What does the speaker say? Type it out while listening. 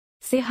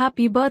say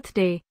happy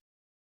birthday.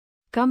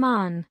 Come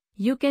on,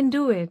 you can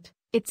do it.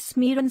 It's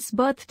Smyrn's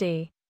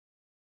birthday.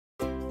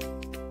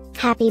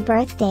 Happy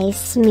birthday,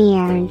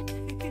 Smyrn.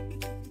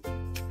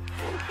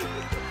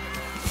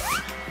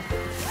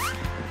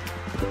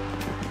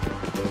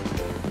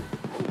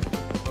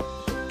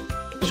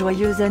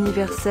 Joyeux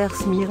anniversaire,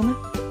 Smyrn.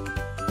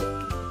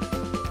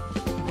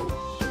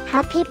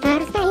 Happy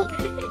birthday,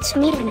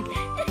 Smyrn.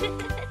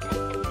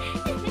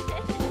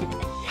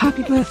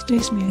 Happy birthday,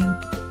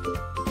 Smyrn.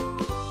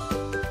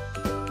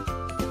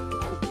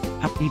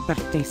 Happy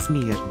birthday,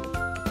 Smyrn.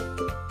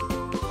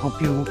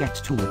 Hope you get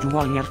to do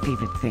all your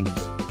favorite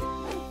things.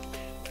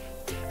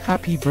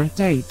 Happy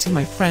birthday to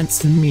my friend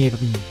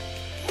Smyrn.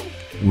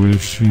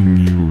 Wishing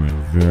you a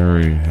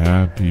very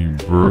happy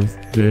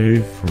birthday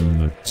from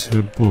the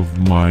tip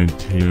of my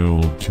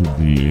tail to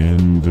the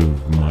end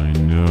of my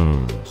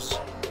nose.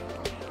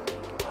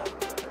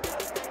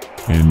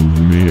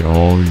 And may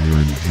all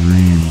your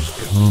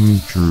dreams come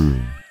true.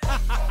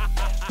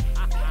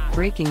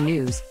 Breaking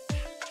news.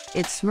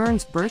 It's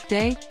Smyrn's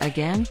birthday,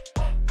 again?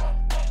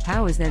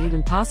 How is that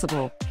even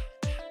possible?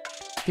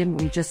 Didn't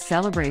we just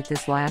celebrate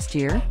this last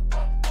year?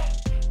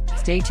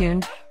 Stay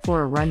tuned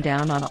for a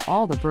rundown on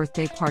all the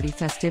birthday party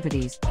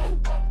festivities.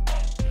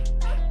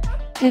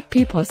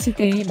 Happy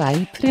birthday,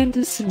 my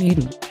friend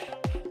Smyrn.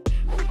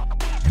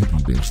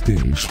 Happy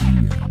birthday,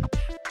 Smyrn.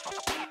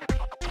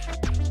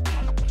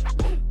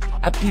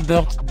 Happy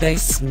birthday,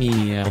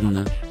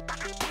 Smyrn.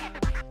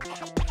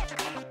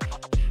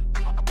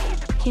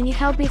 Can you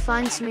help me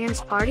find Smyrn's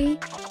party?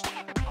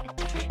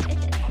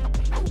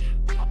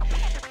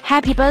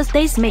 Happy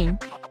birthday, Smyrn.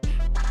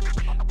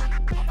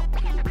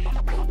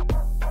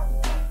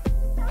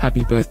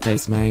 Happy birthday,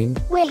 Smyrn.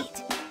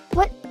 Wait,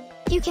 what?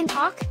 You can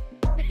talk?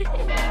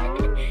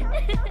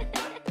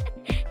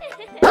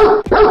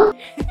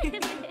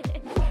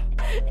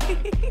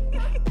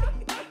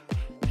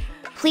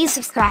 Please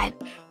subscribe,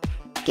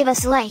 give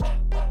us a like,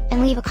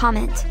 and leave a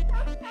comment.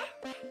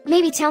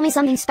 Maybe tell me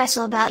something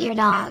special about your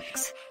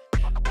dogs.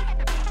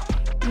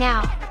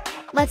 Now,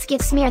 let's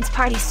get Smyrn's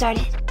party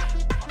started.